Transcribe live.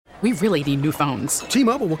We really need new phones.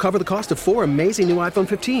 T-Mobile will cover the cost of 4 amazing new iPhone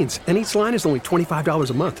 15s, and each line is only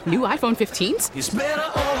 $25 a month. New iPhone 15s? It's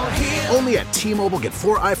better over here. Only at T-Mobile, get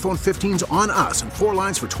 4 iPhone 15s on us and 4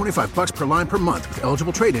 lines for $25 per line per month with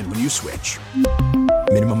eligible trade-in when you switch.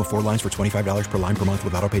 Minimum of 4 lines for $25 per line per month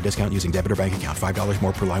with autopay discount using debit or bank account. $5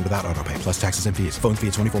 more per line without autopay, plus taxes and fees. Phone fee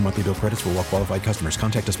at 24 monthly bill credits for well-qualified customers.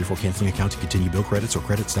 Contact us before canceling account to continue bill credits or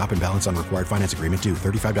credit stop and balance on required finance agreement due.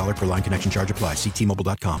 $35 per line connection charge applies. See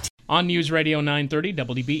T-Mobile.com. On News Radio 930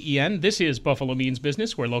 WBEN, this is Buffalo Means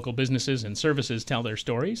Business, where local businesses and services tell their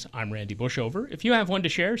stories. I'm Randy Bushover. If you have one to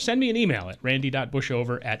share, send me an email at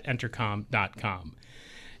randy.bushover@entercom.com.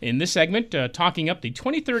 In this segment, talking up the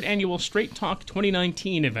 23rd Annual Straight Talk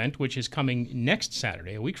 2019 event, which is coming next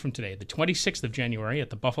Saturday, a week from today, the 26th of January at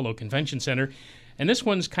the Buffalo Convention Center. And this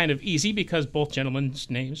one's kind of easy because both gentlemen's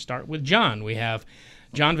names start with John. We have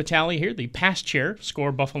John Vitale here, the past chair of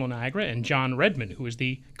SCORE Buffalo Niagara, and John Redmond, who is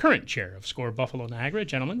the current chair of SCORE Buffalo Niagara.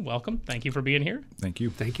 Gentlemen, welcome. Thank you for being here. Thank you.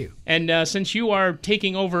 Thank you. And since you are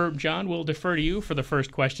taking over, John, we'll defer to you for the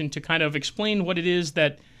first question to kind of explain what it is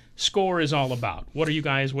that SCORE is all about. What do you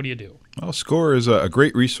do? Well, SCORE is a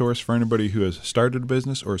great resource for anybody who has started a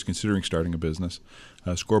business or is considering starting a business.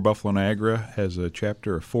 SCORE Buffalo Niagara has a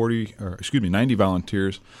chapter of 90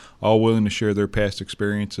 volunteers, all willing to share their past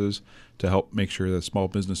experiences to help make sure that a small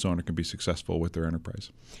business owner can be successful with their enterprise.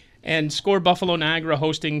 And SCORE Buffalo Niagara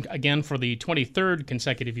hosting, again, for the 23rd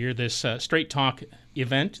consecutive year, this Straight Talk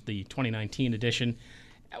event, the 2019 edition.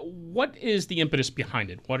 What is the impetus behind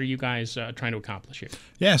it? What are you guys trying to accomplish here?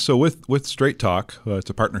 Yeah, so with Straight Talk, it's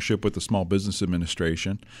a partnership with the Small Business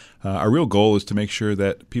Administration. Our real goal is to make sure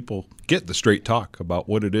that people get the straight talk about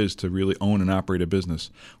what it is to really own and operate a business.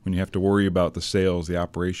 When you have to worry about the sales, the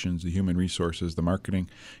operations, the human resources, the marketing,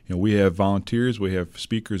 we have volunteers, we have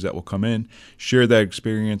speakers that will come in, share that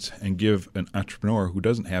experience, and give an entrepreneur who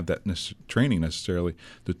doesn't have that training necessarily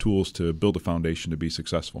the tools to build a foundation to be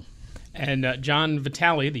successful. And John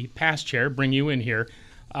Vitale, the past chair, bring you in here.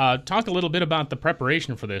 Talk a little bit about the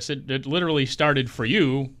preparation for this. It literally started for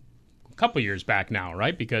you a couple years back now,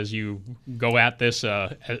 right? Because you go at this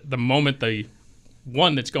at the moment the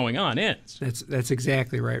one that's going on ends. That's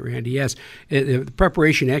exactly right, Randy. Yes, the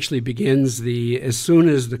preparation actually begins as soon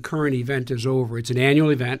as the current event is over. It's an annual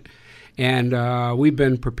event, and we've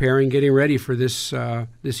been preparing, getting ready for this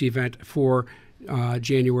event for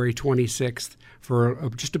January 26th. For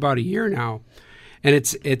just about a year now. And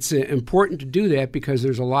it's important to do that because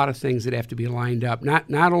there's a lot of things that have to be lined up. Not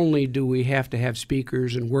only do we have to have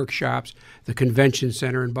speakers and workshops, the convention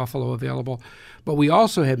center in Buffalo available, but we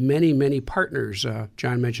also have many, many partners.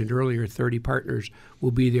 John mentioned earlier, 30 partners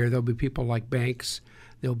will be there. There'll be people like banks.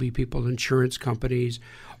 There'll be people, insurance companies,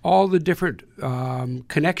 all the different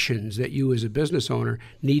connections that you as a business owner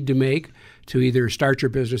need to make to either start your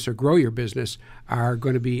business or grow your business are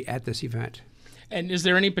going to be at this event. And is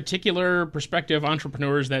there any particular prospective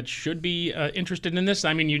entrepreneurs that should be interested in this?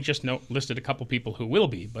 I mean, you just listed a couple people who will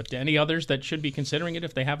be, but any others that should be considering it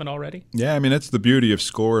if they haven't already? Yeah, I mean, that's the beauty of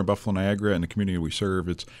SCORE and Buffalo Niagara and the community we serve.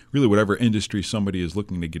 It's really whatever industry somebody is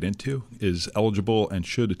looking to get into is eligible and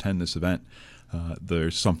should attend this event.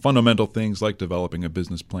 There's some fundamental things like developing a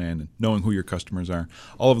business plan and knowing who your customers are.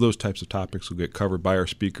 All of those types of topics will get covered by our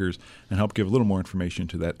speakers and help give a little more information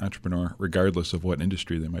to that entrepreneur, regardless of what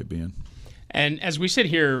industry they might be in. And as we sit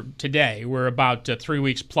here today, we're about 3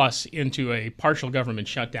 weeks plus into a partial government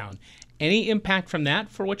shutdown. Any impact from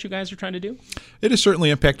that for what you guys are trying to do? It has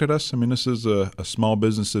certainly impacted us. I mean, this is a Small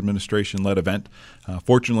Business Administration-led event.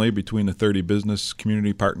 Fortunately, between the 30 business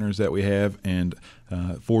community partners that we have and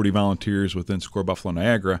 40 volunteers within SCORE Buffalo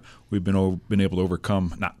Niagara, we've been able to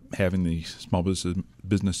overcome not having the Small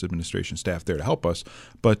Business Administration staff there to help us.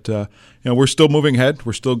 But we're still moving ahead.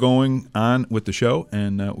 We're still going on with the show,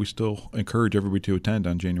 and we still encourage everybody to attend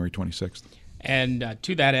on January 26th. And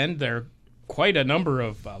to that end, there are quite a number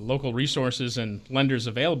of local resources and lenders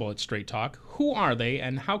available at Straight Talk. Who are they,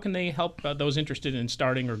 and how can they help those interested in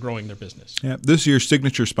starting or growing their business? Yeah, this year's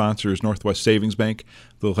signature sponsor is Northwest Savings Bank.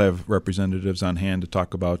 They'll have representatives on hand to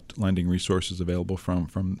talk about lending resources available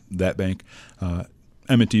from that bank.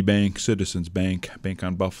 M&T Bank, Citizens Bank, Bank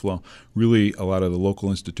on Buffalo, really a lot of the local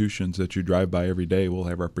institutions that you drive by every day will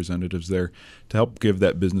have representatives there to help give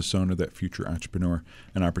that business owner, that future entrepreneur,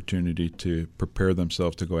 an opportunity to prepare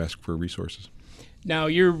themselves to go ask for resources. Now,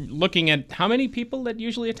 you're looking at how many people that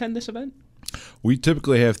usually attend this event? We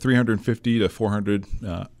typically have 350 to 400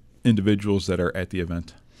 individuals that are at the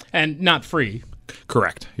event. And not free.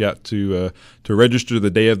 Correct. Yeah, to register the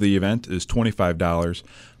day of the event is $25.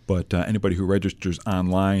 But anybody who registers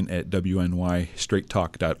online at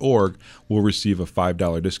wnystraighttalk.org will receive a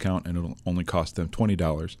 $5 discount, and it'll only cost them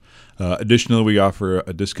 $20. Additionally, we offer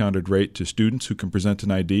a discounted rate to students who can present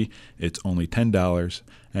an ID. It's only $10,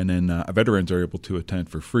 and then veterans are able to attend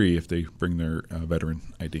for free if they bring their veteran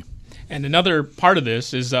ID. And another part of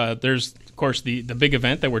this is there's, of course, the big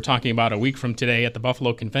event that we're talking about a week from today at the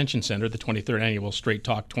Buffalo Convention Center, the 23rd Annual Straight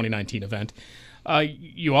Talk 2019 event.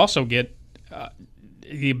 You also get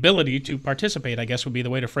the ability to participate, I guess would be the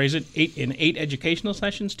way to phrase it, in eight educational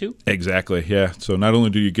sessions too? Exactly, yeah. So not only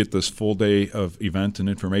do you get this full day of event and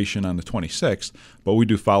information on the 26th, but we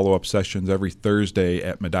do follow-up sessions every Thursday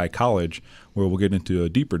at Medaille College where we'll get into a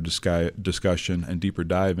deeper discussion and deeper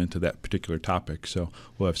dive into that particular topic. So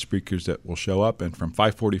we'll have speakers that will show up, and from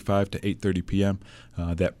 5:45 to 8:30 p.m.,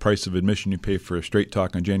 that price of admission you pay for a Straight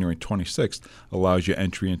Talk on January 26th allows you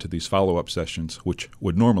entry into these follow-up sessions, which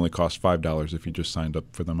would normally cost $5 if you just signed up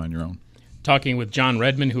for them on your own. Talking with John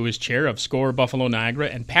Redmond, who is chair of SCORE Buffalo Niagara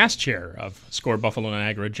and past chair of SCORE Buffalo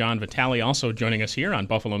Niagara. John Vitale also joining us here on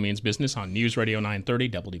Buffalo Means Business on News Radio 930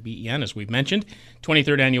 WBEN, as we've mentioned.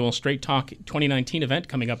 23rd Annual Straight Talk 2019 event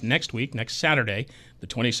coming up next week, next Saturday, the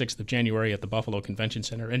 26th of January at the Buffalo Convention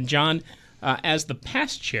Center. And John, as the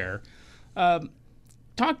past chair,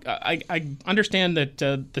 I understand that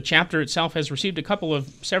the chapter itself has received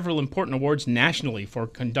several important awards nationally for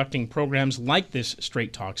conducting programs like this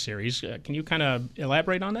Straight Talk series. Can you kind of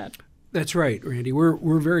elaborate on that? That's right, Randy.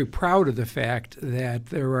 We're very proud of the fact that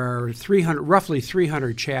there are roughly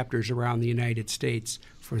 300 chapters around the United States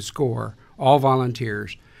for SCORE, all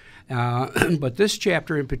volunteers. But this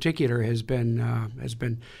chapter in particular has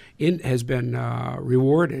been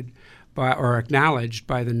rewarded or acknowledged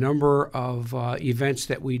by the number of events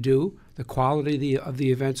that we do, the quality of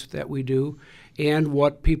the events that we do, and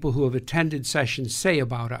what people who have attended sessions say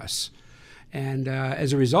about us. And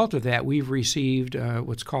as a result of that, we've received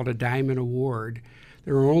what's called a Diamond Award.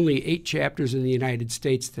 There are only 8 chapters in the United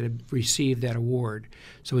States that have received that award.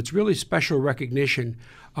 So it's really special recognition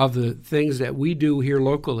of the things that we do here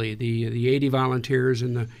locally, the 80 volunteers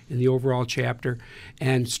in the overall chapter,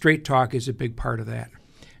 and Straight Talk is a big part of that.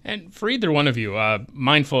 And for either one of you,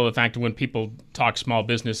 mindful of the fact that when people talk small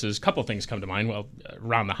businesses, a couple things come to mind. Well,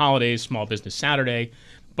 around the holidays, Small Business Saturday.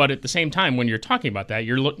 But at the same time, when you're talking about that,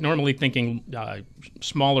 you're normally thinking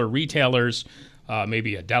smaller retailers,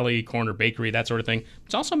 maybe a deli, corner bakery, that sort of thing.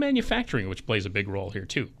 It's also manufacturing, which plays a big role here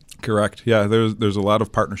too. Correct. Yeah, there's a lot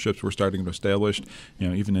of partnerships we're starting to establish.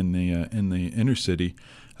 Even in the inner city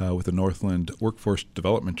with the Northland Workforce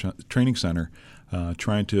Development Training Center,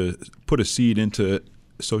 trying to put a seed into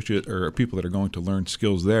associate or people that are going to learn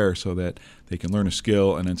skills there so that they can learn a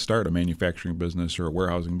skill and then start a manufacturing business or a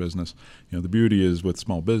warehousing business. The beauty is with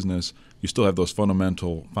small business, you still have those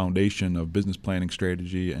fundamental foundation of business planning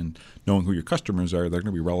strategy and knowing who your customers are. They're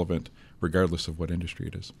going to be relevant regardless of what industry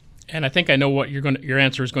it is. And I think I know what your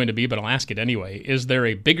answer is going to be, but I'll ask it anyway. Is there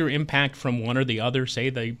a bigger impact from one or the other,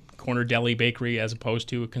 say the corner deli bakery as opposed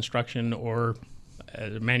to a construction or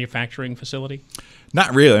a manufacturing facility?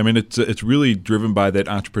 Not really. I mean, it's really driven by that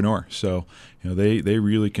entrepreneur. So, they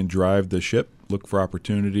really can drive the ship, look for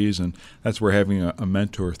opportunities, and that's where having a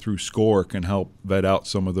mentor through SCORE can help vet out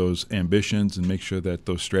some of those ambitions and make sure that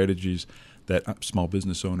those strategies that small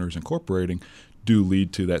business owners incorporating do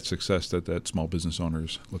lead to that success that small business owner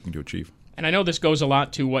is looking to achieve. And I know this goes a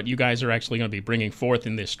lot to what you guys are actually going to be bringing forth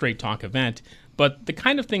in this Straight Talk event, but the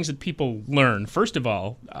kind of things that people learn, first of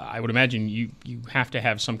all, I would imagine you have to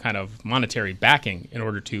have some kind of monetary backing in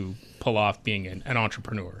order to pull off being an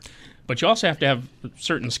entrepreneur. But you also have to have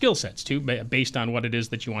certain skill sets, too, based on what it is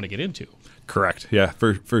that you want to get into. Correct. Yeah,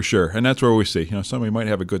 for sure. And that's where we see, somebody might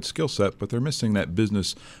have a good skill set, but they're missing that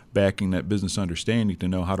business backing, that business understanding to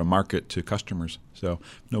know how to market to customers. So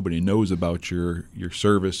if nobody knows about your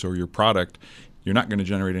service or your product, you're not going to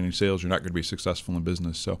generate any sales. You're not going to be successful in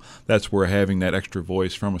business. So that's where having that extra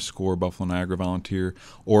voice from a SCORE Buffalo Niagara volunteer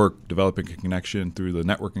or developing a connection through the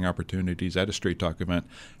networking opportunities at a Straight Talk event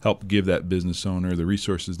help give that business owner the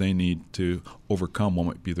resources they need to overcome what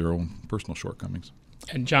might be their own personal shortcomings.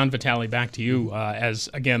 And John Vitale, back to you as,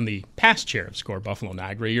 again, the past chair of SCORE Buffalo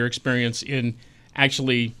Niagara, your experience in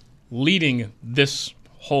actually leading this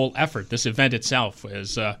whole effort, this event itself,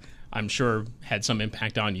 is I'm sure had some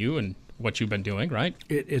impact on you and what you've been doing, right?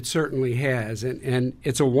 It certainly has, and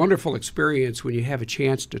it's a wonderful experience when you have a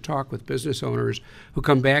chance to talk with business owners who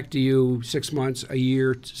come back to you 6 months, a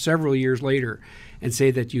year, several years later, and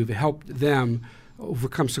say that you've helped them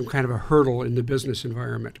overcome some kind of a hurdle in the business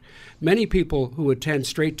environment. Many people who attend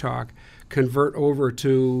Straight Talk convert over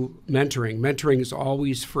to mentoring. Mentoring is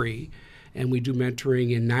always free, and we do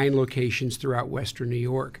mentoring in 9 locations throughout Western New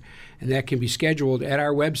York. And that can be scheduled at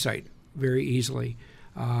our website very easily,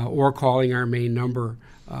 or calling our main number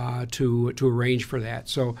to arrange for that.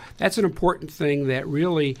 So that's an important thing that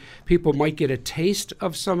really people might get a taste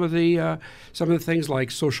of some of the things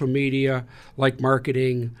like social media, like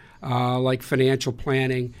marketing, like financial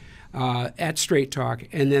planning at Straight Talk,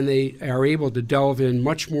 and then they are able to delve in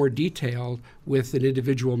much more detail with an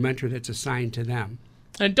individual mentor that's assigned to them.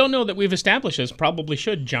 I don't know that we've established this. Probably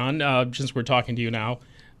should, John, since we're talking to you now.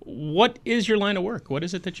 What is your line of work? What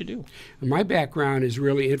is it that you do? My background is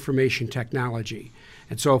really information technology.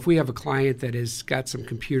 And so if we have a client that has got some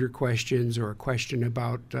computer questions or a question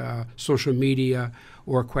about social media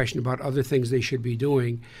or a question about other things they should be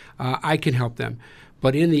doing, I can help them.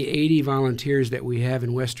 But in the 80 volunteers that we have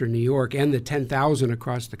in Western New York and the 10,000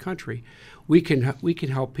 across the country, we can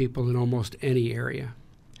help people in almost any area.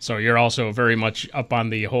 So you're also very much up on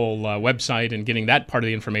the whole website and getting that part of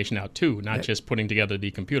the information out too, not just putting together the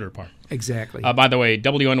computer part. Exactly. By the way,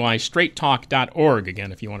 WNYStraightTalk.org,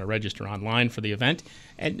 again, if you want to register online for the event.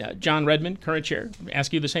 And John Redmond, current chair,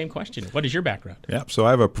 ask you the same question. What is your background? Yeah, so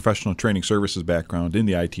I have a professional training services background in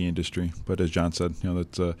the IT industry, but as John said,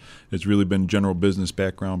 it's really been general business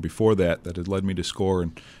background before that has led me to SCORE,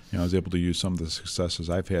 and I was able to use some of the successes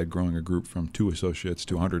I've had growing a group from 2 associates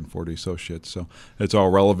to 140 associates. So it's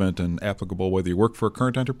all relevant and applicable whether you work for a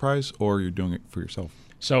current enterprise or you're doing it for yourself.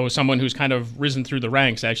 So someone who's kind of risen through the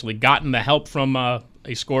ranks, actually gotten the help from a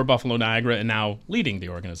SCORE Buffalo Niagara and now leading the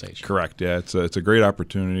organization. Correct. Yeah, it's a great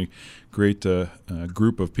opportunity, great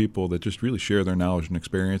group of people that just really share their knowledge and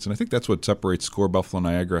experience. And I think that's what separates SCORE Buffalo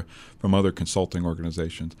Niagara from other consulting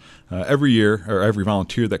organizations. Every year, or every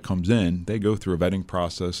volunteer that comes in, they go through a vetting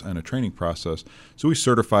process and a training process. So we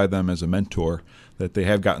certify them as a mentor, that they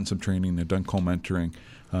have gotten some training, they've done co-mentoring.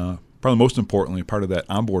 Probably most importantly, part of that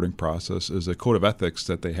onboarding process is a code of ethics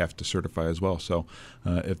that they have to certify as well. So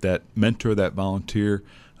if that mentor, that volunteer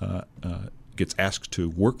gets asked to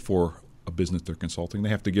work for a business they're consulting, they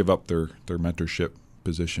have to give up their mentorship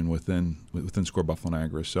position within SCORE Buffalo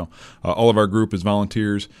Niagara. So all of our group is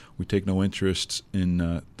volunteers. We take no interest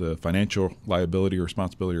in the financial liability or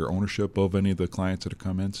responsibility or ownership of any of the clients that have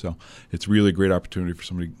come in. So it's really a great opportunity for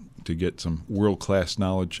somebody to get some world-class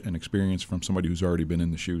knowledge and experience from somebody who's already been in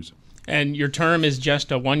the shoes. And your term is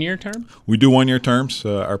just a 1-year term? We do 1-year terms.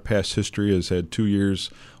 Our past history has had 2 years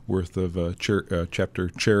worth of chapter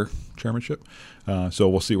chairmanship. So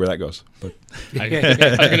we'll see where that goes. But I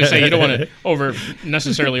was going to say, you don't want to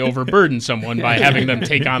necessarily overburden someone by having them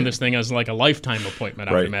take on this thing as like a lifetime appointment,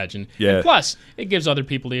 I would imagine. Yeah. And plus, it gives other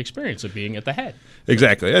people the experience of being at the head.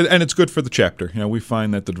 Exactly. And it's good for the chapter. We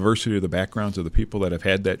find that the diversity of the backgrounds of the people that have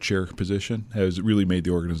had that chair position has really made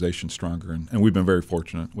the organization stronger. And we've been very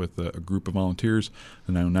fortunate with a group of volunteers,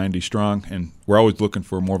 now 90 strong. And we're always looking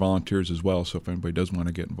for more volunteers as well. So if anybody does want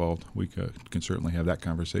to get involved, we can certainly have that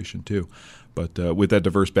conversation too. But with that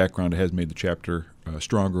diverse background, it has made the chapter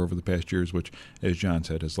stronger over the past years, which, as John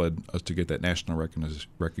said, has led us to get that national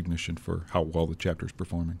recognition for how well the chapter is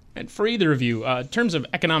performing. And for either of you, in terms of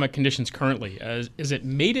economic conditions currently, has it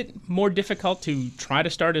made it more difficult to try to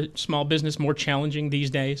start a small business, more challenging these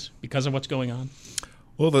days because of what's going on?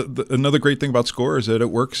 Well, another great thing about SCORE is that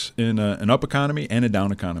it works in an up economy and a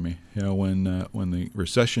down economy. When the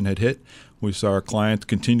recession had hit, we saw our clients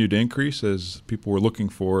continue to increase as people were looking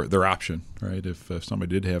for their option, right? If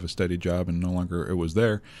somebody did have a steady job and no longer it was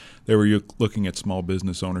there, they were looking at small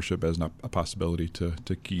business ownership as a possibility to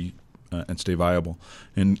keep and stay viable.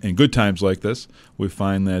 In good times like this, we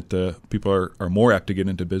find that people are more apt to get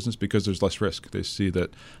into business because there's less risk. They see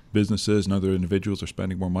that businesses and other individuals are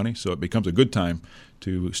spending more money, so it becomes a good time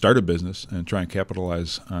to start a business and try and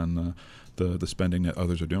capitalize on the spending that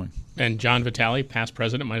others are doing. And John Vitale, past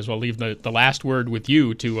president, might as well leave the last word with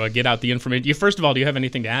you to get out the information. First of all, do you have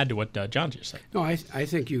anything to add to what John just said? No, I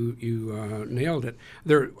think you nailed it.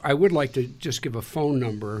 I would like to just give a phone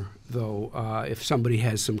number, though, if somebody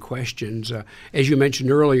has some questions. As you mentioned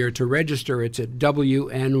earlier, to register, it's at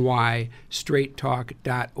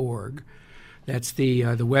WNYStraightTalk.org. That's the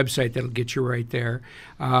website that'll get you right there.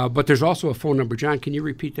 But there's also a phone number. John, can you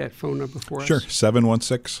repeat that phone number for us? Sure,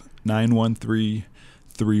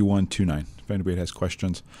 716-913-3129. If anybody has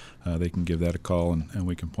questions, they can give that a call, and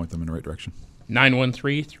we can point them in the right direction.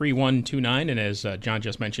 913-3129, and as John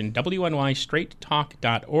just mentioned,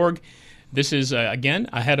 WNYStraightTalk.org. This is, again,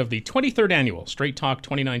 ahead of the 23rd Annual Straight Talk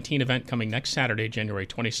 2019 event coming next Saturday, January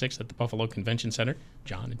 26th at the Buffalo Convention Center.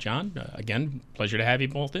 John and John, again, pleasure to have you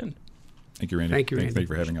both in. Thank you, Randy. Thank you, Randy. Thank you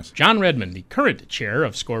for having us. John Redmond, the current chair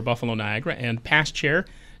of SCORE Buffalo Niagara, and past chair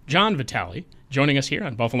John Vitale, joining us here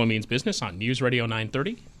on Buffalo Means Business on News Radio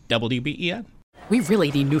 930, WBEN. We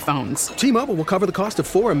really need new phones. T-Mobile will cover the cost of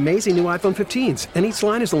 4 amazing new iPhone 15s, and each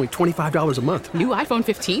line is only $25 a month. New iPhone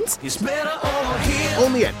 15s? It's better over here.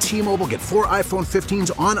 Only at T-Mobile, get 4 iPhone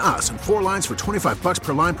 15s on us and 4 lines for $25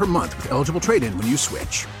 per line per month with eligible trade-in when you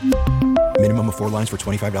switch. Minimum of 4 lines for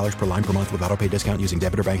 $25 per line per month with autopay discount using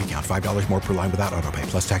debit or bank account. $5 more per line without autopay,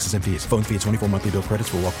 plus taxes and fees. Phone fee at 24 monthly bill credits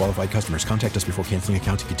for well-qualified customers. Contact us before canceling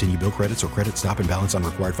account to continue bill credits or credit stop and balance on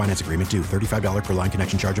required finance agreement due. $35 per line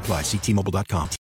connection charge applies. See T-Mobile.com.